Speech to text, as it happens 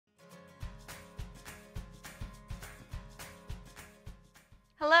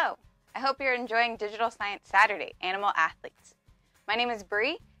Hello! I hope you're enjoying Digital Science Saturday, Animal Athletes. My name is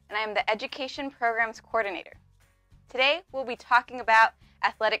Bree, and I am the Education Programs Coordinator. Today, we'll be talking about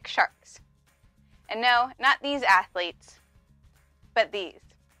athletic sharks. And no, not these athletes, but these.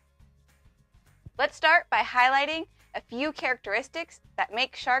 Let's start by highlighting a few characteristics that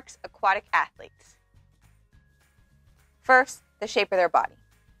make sharks aquatic athletes. First, the shape of their body.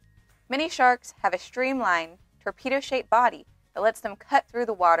 Many sharks have a streamlined, torpedo-shaped body that lets them cut through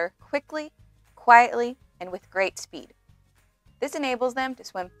the water quickly, quietly, and with great speed. This enables them to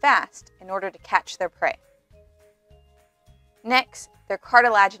swim fast in order to catch their prey. Next, their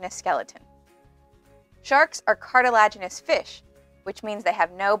cartilaginous skeleton. Sharks are cartilaginous fish, which means they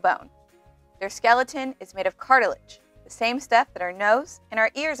have no bone. Their skeleton is made of cartilage, the same stuff that our nose and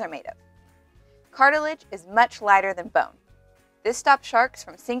our ears are made of. Cartilage is much lighter than bone. This stops sharks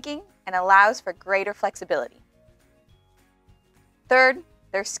from sinking and allows for greater flexibility. Third,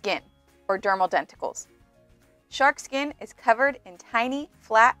 their skin, or dermal denticles. Shark skin is covered in tiny,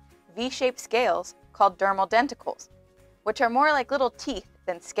 flat, V-shaped scales called dermal denticles, which are more like little teeth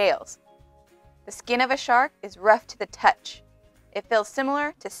than scales. The skin of a shark is rough to the touch. It feels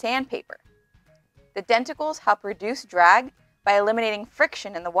similar to sandpaper. The denticles help reduce drag by eliminating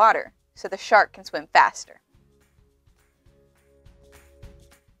friction in the water, so the shark can swim faster.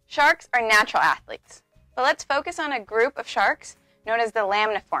 Sharks are natural athletes, but let's focus on a group of sharks known as the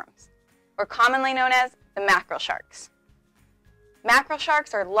lamniforms, or commonly known as the mackerel sharks. Mackerel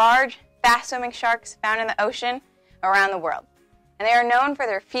sharks are large, fast-swimming sharks found in the ocean around the world, and they are known for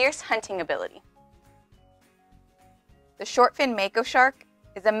their fierce hunting ability. The short-fin mako shark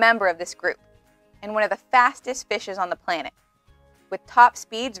is a member of this group, and one of the fastest fishes on the planet, with top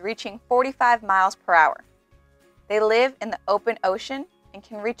speeds reaching 45 miles per hour. They live in the open ocean and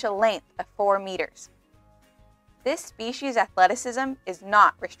can reach a length of 4 meters. This species' athleticism is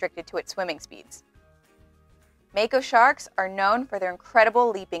not restricted to its swimming speeds. Mako sharks are known for their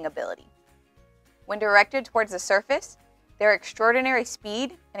incredible leaping ability. When directed towards the surface, their extraordinary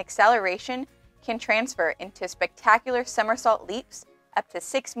speed and acceleration can transfer into spectacular somersault leaps up to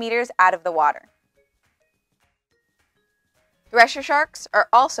 6 meters out of the water. Thresher sharks are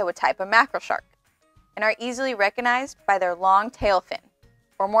also a type of mackerel shark and are easily recognized by their long tail fin,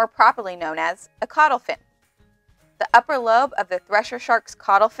 or more properly known as a caudal fin. The upper lobe of the thresher shark's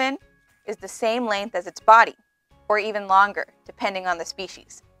caudal fin is the same length as its body, or even longer, depending on the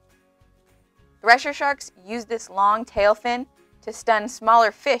species. Thresher sharks use this long tail fin to stun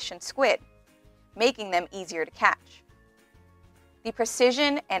smaller fish and squid, making them easier to catch. The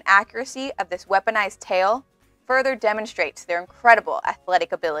precision and accuracy of this weaponized tail further demonstrates their incredible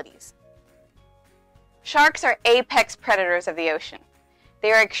athletic abilities. Sharks are apex predators of the ocean.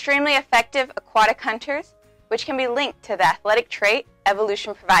 They are extremely effective aquatic hunters, which can be linked to the athletic trait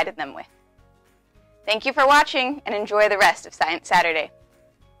evolution provided them with. Thank you for watching, and enjoy the rest of Science Saturday.